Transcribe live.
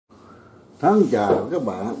Thân chào các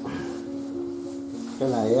bạn. Cái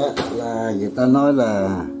này á là người ta nói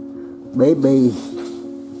là baby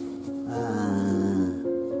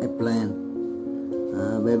eggplant,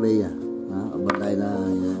 baby đó, ở bên đây là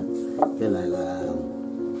cái này là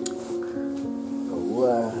củ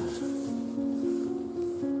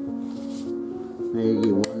hay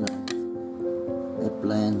gì quên này,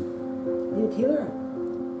 eggplant,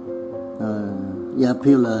 yeah,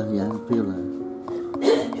 peeler, peeler.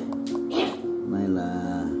 Này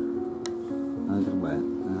là các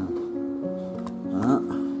bạn đó,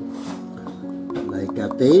 đây cà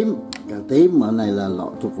tím ở này là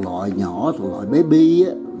thuộc loại nhỏ, thuộc loại baby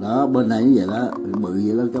á, đó bên này như vậy đó, bự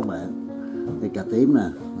vậy đó các bạn. Đây cà tím nè,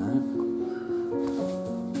 đó.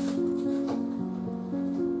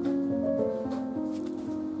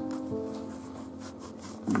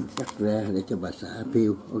 Cắt ra để cho bà xã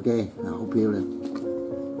peel, ok, nào peel lên.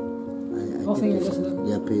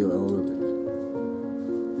 Yeah, peel all of it.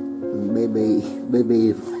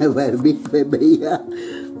 Baby, very big baby.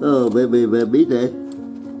 Oh, baby, very big đấy.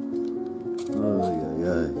 Ôi giời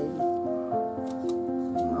ơi.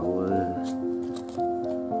 Màu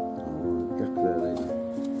cắt ra đây.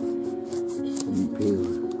 Peel.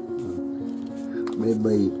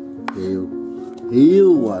 Baby, peel. Hiếu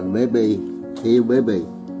one baby, hiếu baby.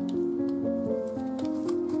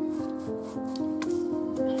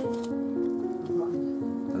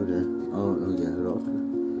 Okay. Oh, yeah, rot.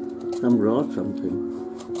 Some rot, something.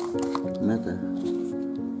 Matter.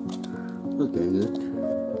 Okay, good.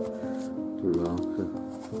 Too long. So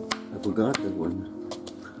I forgot that one.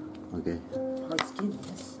 Okay. Hard skin,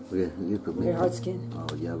 yes. Okay, you put me. Very hard skin.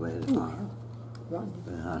 Oh, yeah, very hard.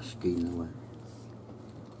 Very hard skin away.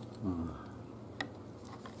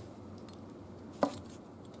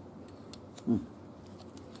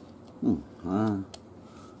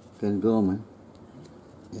 Can go, man.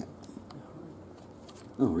 Yeah.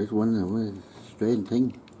 Oh, this one is a strange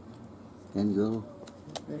thing. Can go.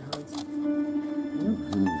 Very hard.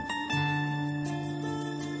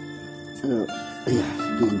 Yeah,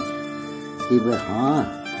 skin. Skin very hard.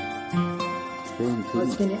 Strange thing.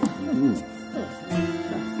 Hard skin, yeah.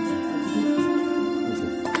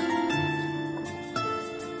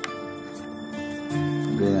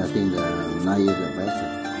 Okay, I think the knife is the best.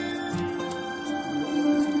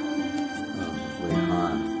 Very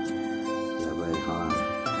hard. Yeah, very hard.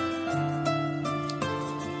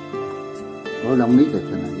 Oh, don't need it,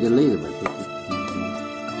 just leave it.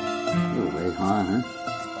 Oh, very hard, huh?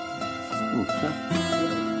 Oh, tough.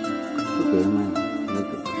 Okay, man. Look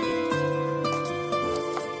at this.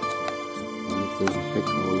 Okay, take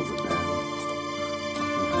all of it down.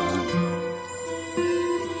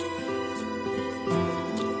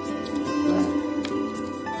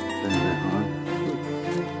 Very hard.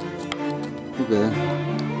 Okay.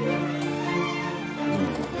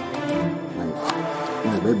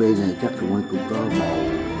 Này baby này chắc cũng có màu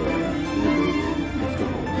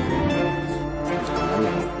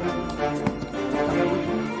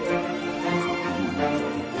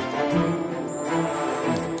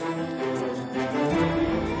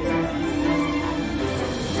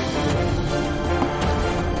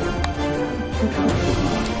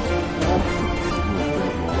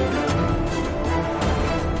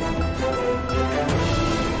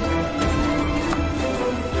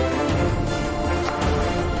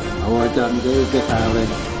ở trên cái phao đây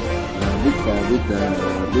biết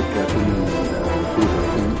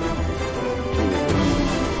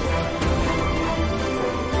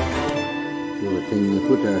thing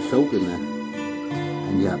put soap in there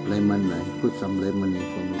and you have lemon, put some lemon in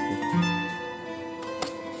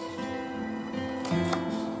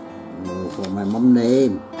for my mom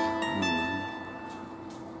name.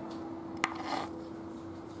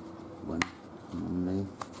 One mom name.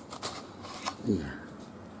 Yeah.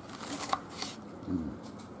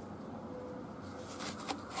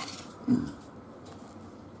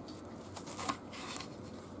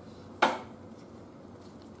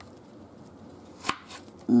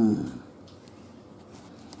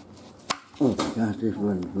 Oh God, this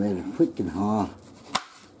one very freaking hard.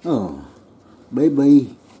 Oh,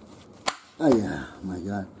 baby. Oh yeah, my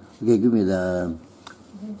God. Okay, give me the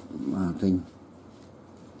thing.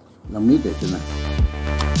 Long need it tonight.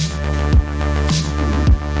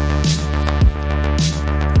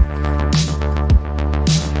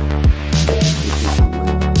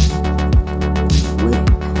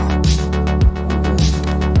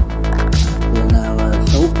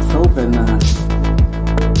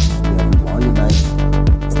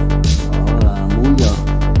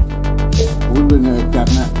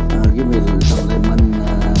 Give me some lemon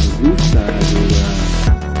juice,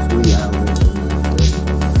 squeeze out.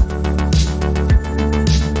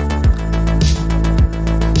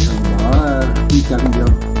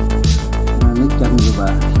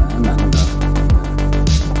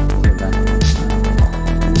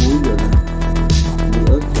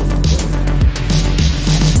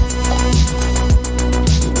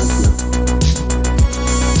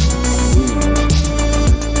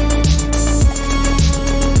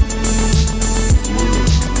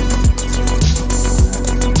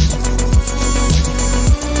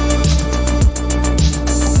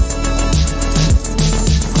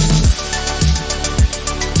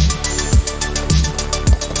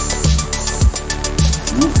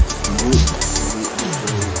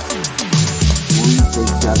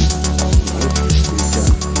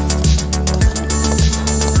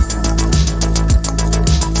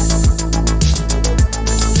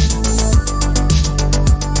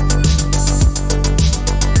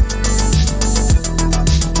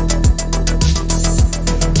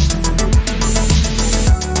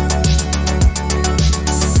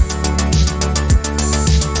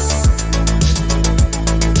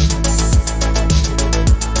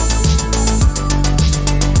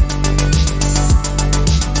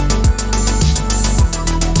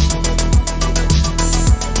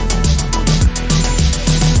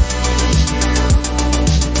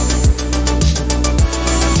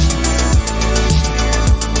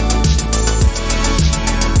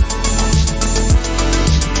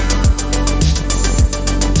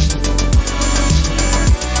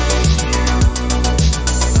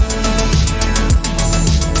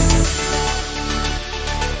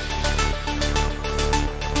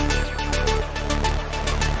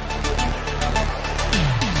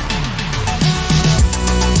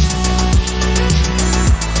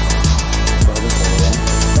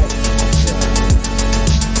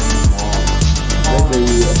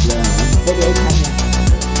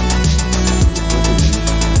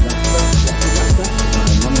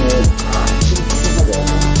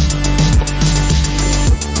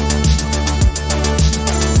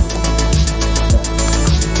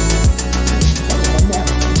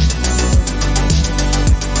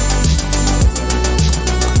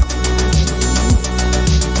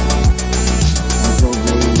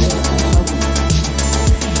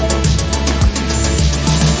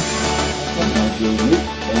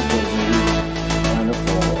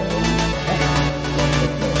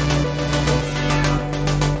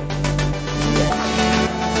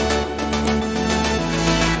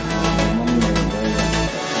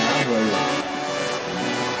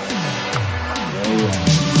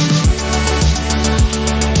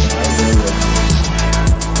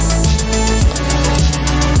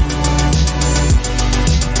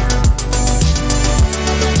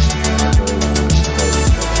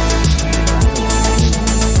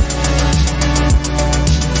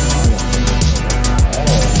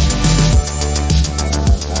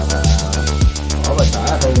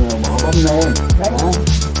 thôi.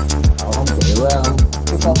 Họ không chịu á không?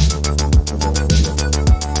 Careful.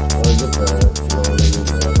 Thôi just slowly.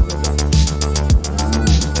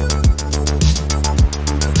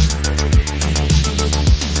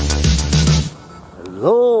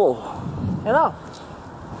 Hello. Hello.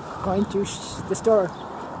 Going to the store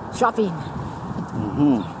shopping.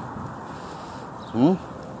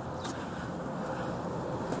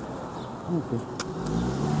 Okay.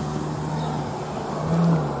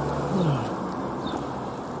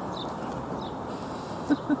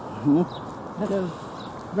 Another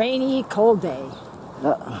rainy, cold day.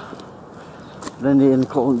 Rainy and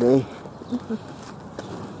cold day.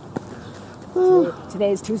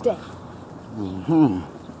 Today is Tuesday.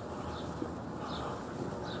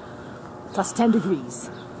 Plus 10 degrees.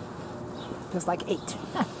 Just like 8.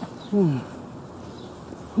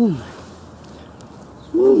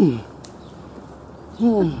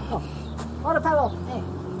 Oh, water pillow. Hey.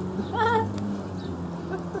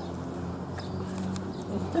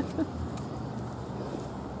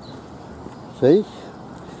 See?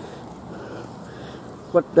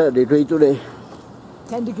 What degree today?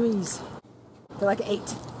 10 degrees. They're like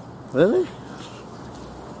 8. Really?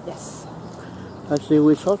 Yes. I see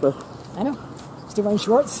we shorter. I know. Still wearing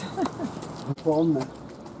shorts. From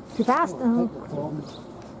Too fast? No.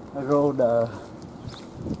 I rode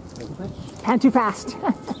Pan too fast.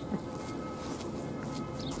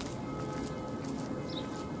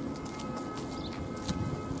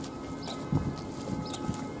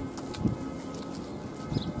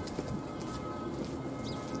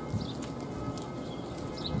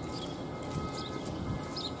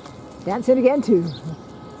 Dancing again too.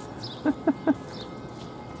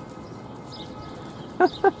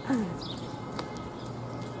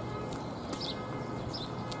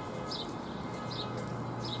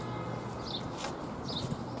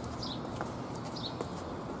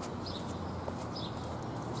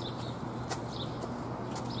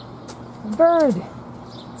 A bird.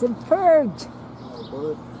 It's a bird.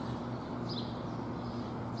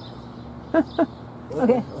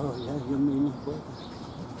 Okay. Oh yeah, you mean bird.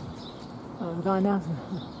 Oh, I'm gone now.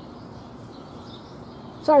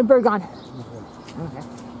 Sorry, bird gone. Okay.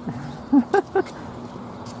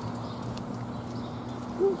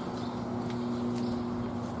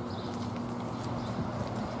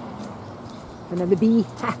 Another bee.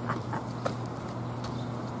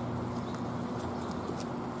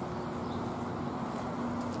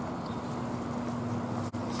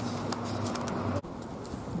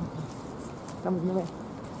 Someone's in the way.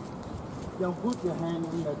 Don't put your hand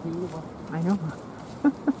in the thing. I know.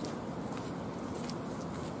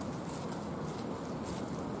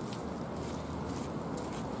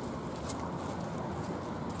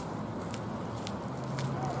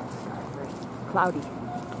 Cloudy.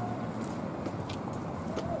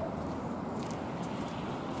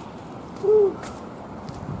 Woo.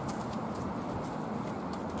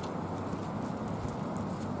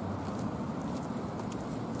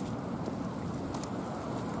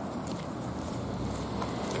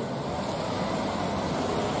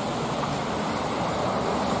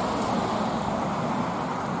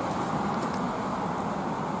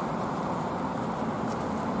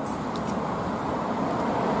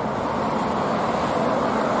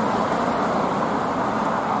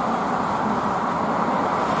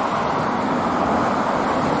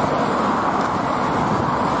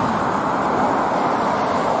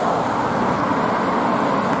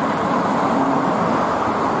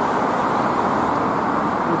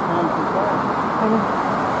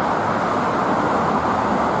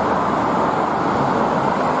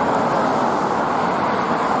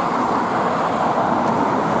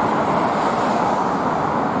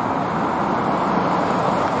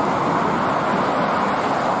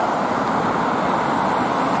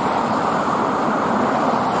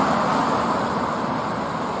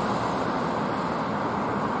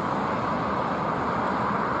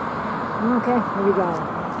 Okay, here we go.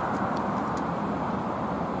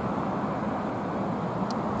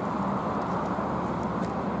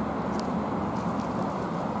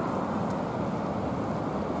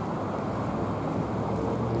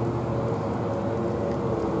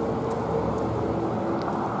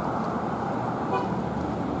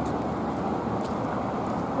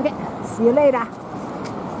 Okay, see you later.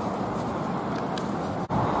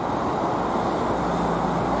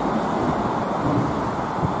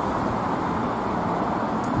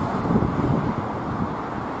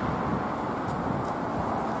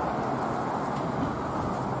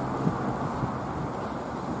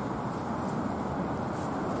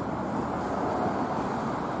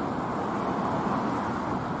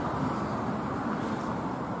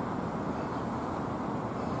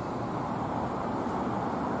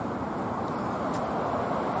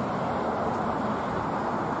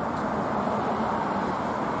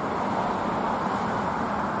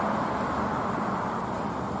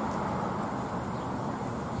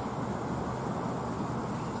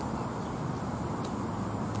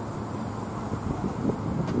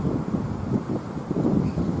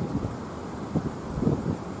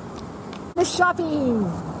 shopping.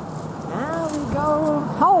 Now we go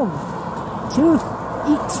home to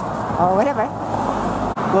eat or whatever.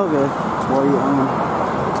 Okay, what you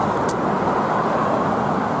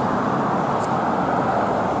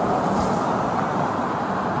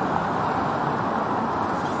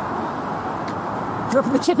Forgot to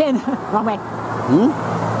put the chip in. Wrong way.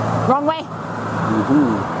 Wrong way.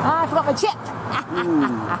 I forgot my chip.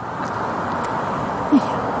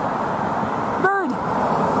 Bird.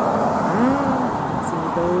 See the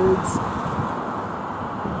birds.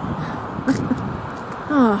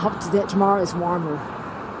 I hope that tomorrow is warmer.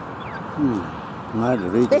 Nice to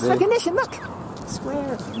read Face today. recognition, look.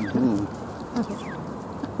 Square. Okay.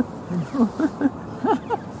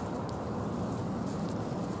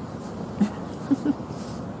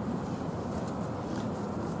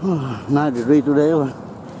 Nice to read today.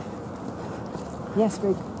 Yes,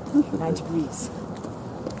 very good. 9 degrees.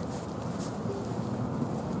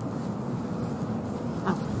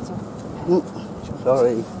 Oh,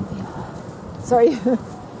 sorry. Sorry. Sorry.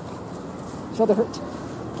 Shoulder hurt.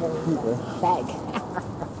 Carrying the bag.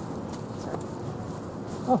 Sorry.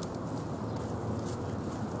 Oh.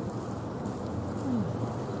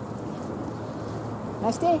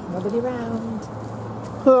 Nice day. Nobody around.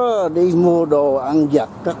 Đi mua đồ ăn vặt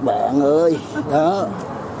các bạn ơi. Đó.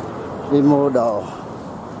 Đi mua đồ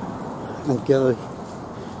ăn chơi.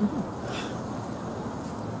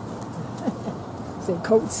 Same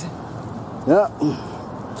coats. Yeah.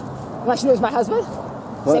 Well, she knows my husband.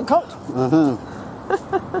 Same coat.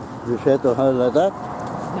 You said to her like that?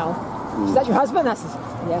 No. Is that your husband? I said,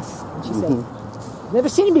 yes. And she said, never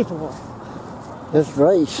seen him before. That's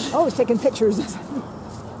right. Oh, he's taking pictures.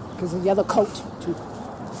 Because of the other coat, too.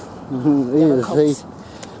 Easy.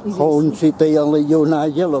 Whole city only you and I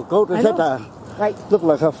yellow coat. Is that Right. look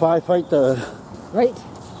like a firefighter. Right.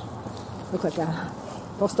 Look like a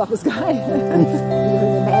post office guy. Delivering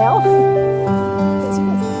the mail. Yes, he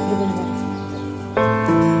is. Delivering the mail.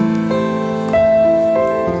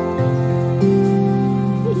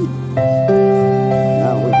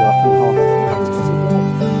 Now we're walking home.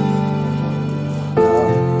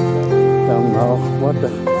 Don't know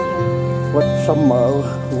what summer,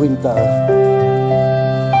 winter.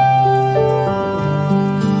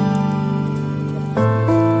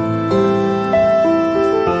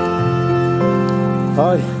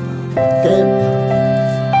 Thôi, kem.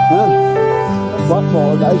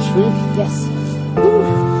 Waffle and ice cream. Yes.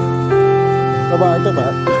 Bye bye các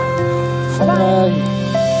bạn. Bye bye.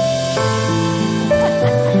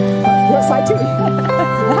 You're outside too.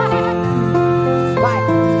 Bye.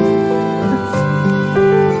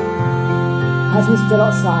 As we stood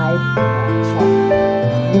outside,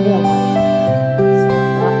 we realized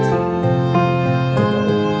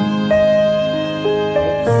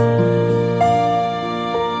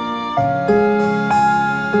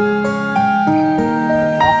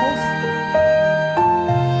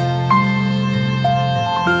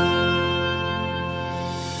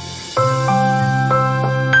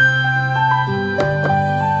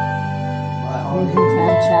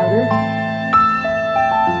chowder.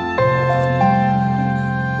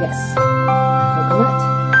 Yes. Coconut.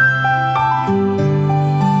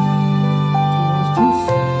 Orange juice.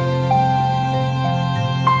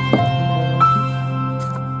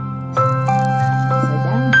 Upside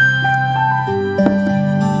down.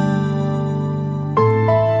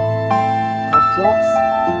 Cough drops.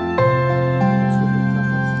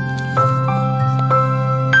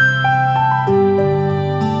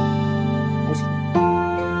 Ice cream.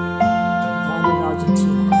 Found in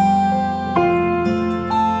Argentina.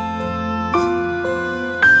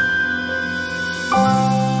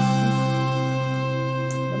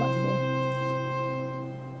 What about today?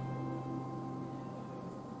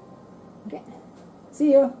 Okay. See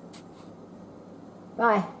you.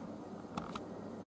 Bye.